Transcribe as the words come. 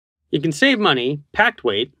You can save money, packed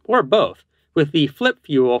weight, or both with the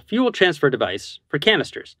FlipFuel fuel transfer device for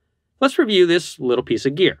canisters. Let's review this little piece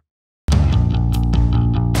of gear.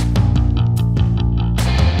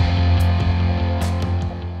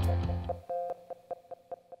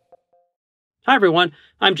 Hi everyone,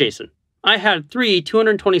 I'm Jason. I had 3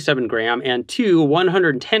 227 gram and 2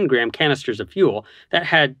 110 gram canisters of fuel that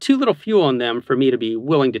had too little fuel in them for me to be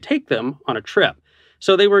willing to take them on a trip,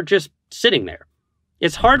 so they were just sitting there.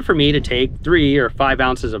 It's hard for me to take 3 or 5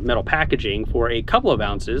 ounces of metal packaging for a couple of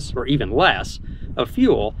ounces, or even less, of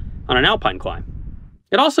fuel on an Alpine climb.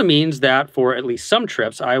 It also means that for at least some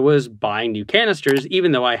trips I was buying new canisters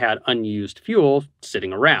even though I had unused fuel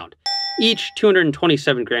sitting around. Each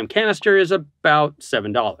 227 gram canister is about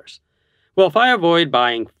 $7. Well, if I avoid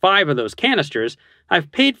buying 5 of those canisters,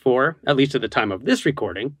 I've paid for, at least at the time of this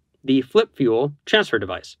recording, the FlipFuel transfer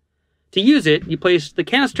device. To use it, you place the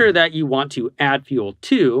canister that you want to add fuel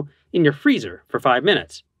to in your freezer for 5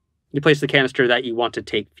 minutes. You place the canister that you want to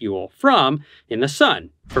take fuel from in the sun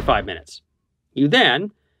for 5 minutes. You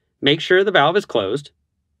then make sure the valve is closed,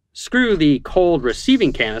 screw the cold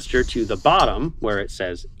receiving canister to the bottom where it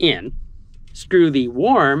says in, screw the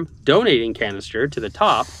warm donating canister to the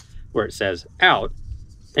top where it says out,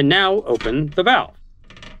 and now open the valve.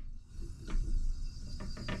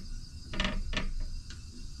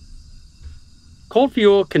 Cold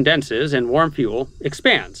fuel condenses and warm fuel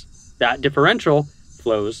expands. That differential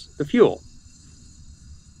flows the fuel.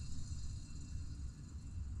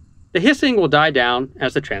 The hissing will die down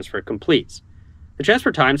as the transfer completes. The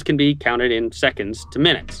transfer times can be counted in seconds to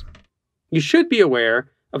minutes. You should be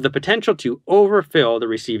aware of the potential to overfill the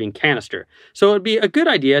receiving canister, so it would be a good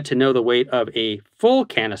idea to know the weight of a full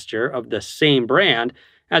canister of the same brand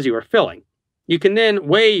as you are filling. You can then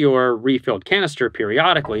weigh your refilled canister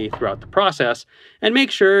periodically throughout the process and make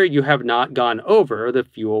sure you have not gone over the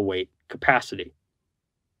fuel weight capacity.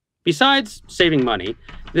 Besides saving money,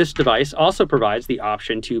 this device also provides the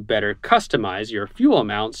option to better customize your fuel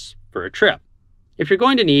amounts for a trip. If you're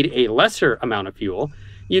going to need a lesser amount of fuel,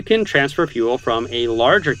 you can transfer fuel from a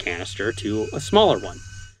larger canister to a smaller one.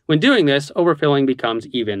 When doing this, overfilling becomes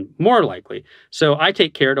even more likely, so I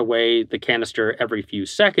take care to weigh the canister every few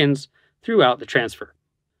seconds throughout the transfer.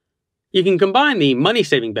 You can combine the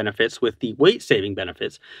money-saving benefits with the weight-saving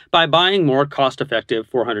benefits by buying more cost-effective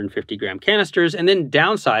 450 gram canisters and then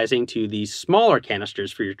downsizing to these smaller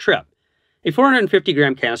canisters for your trip. A 450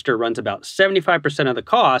 gram canister runs about 75% of the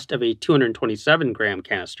cost of a 227 gram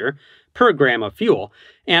canister per gram of fuel,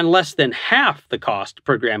 and less than half the cost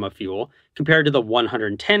per gram of fuel compared to the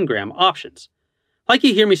 110 gram options. Like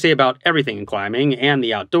you hear me say about everything in climbing and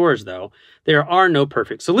the outdoors though, there are no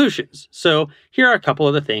perfect solutions, so here are a couple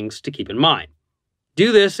of the things to keep in mind.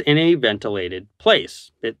 Do this in a ventilated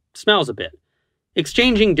place. It smells a bit.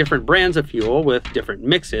 Exchanging different brands of fuel with different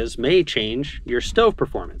mixes may change your stove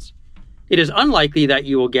performance. It is unlikely that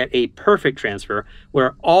you will get a perfect transfer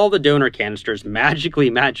where all the donor canisters magically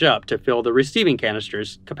match up to fill the receiving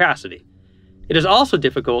canister's capacity. It is also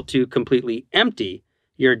difficult to completely empty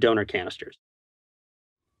your donor canisters.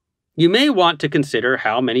 You may want to consider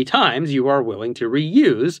how many times you are willing to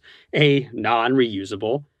reuse a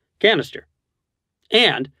non-reusable canister.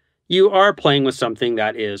 And you are playing with something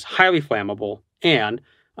that is highly flammable and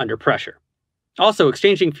under pressure. Also,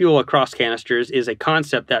 exchanging fuel across canisters is a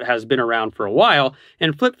concept that has been around for a while,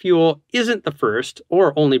 and FlipFuel isn't the first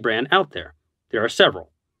or only brand out there. There are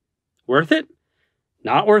several. Worth it?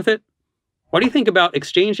 Not worth it? What do you think about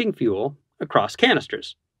exchanging fuel across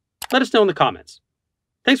canisters? Let us know in the comments.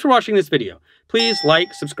 Thanks for watching this video. Please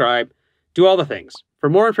like, subscribe, do all the things. For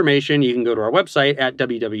more information, you can go to our website at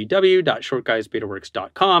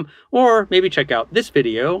www.shortguysbetaworks.com, or maybe check out this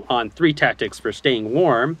video on 3 tactics for staying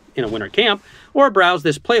warm in a winter camp, or browse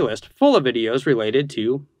this playlist full of videos related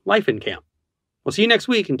to life in camp. We'll see you next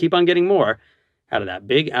week and keep on getting more out of that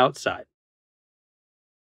big outside.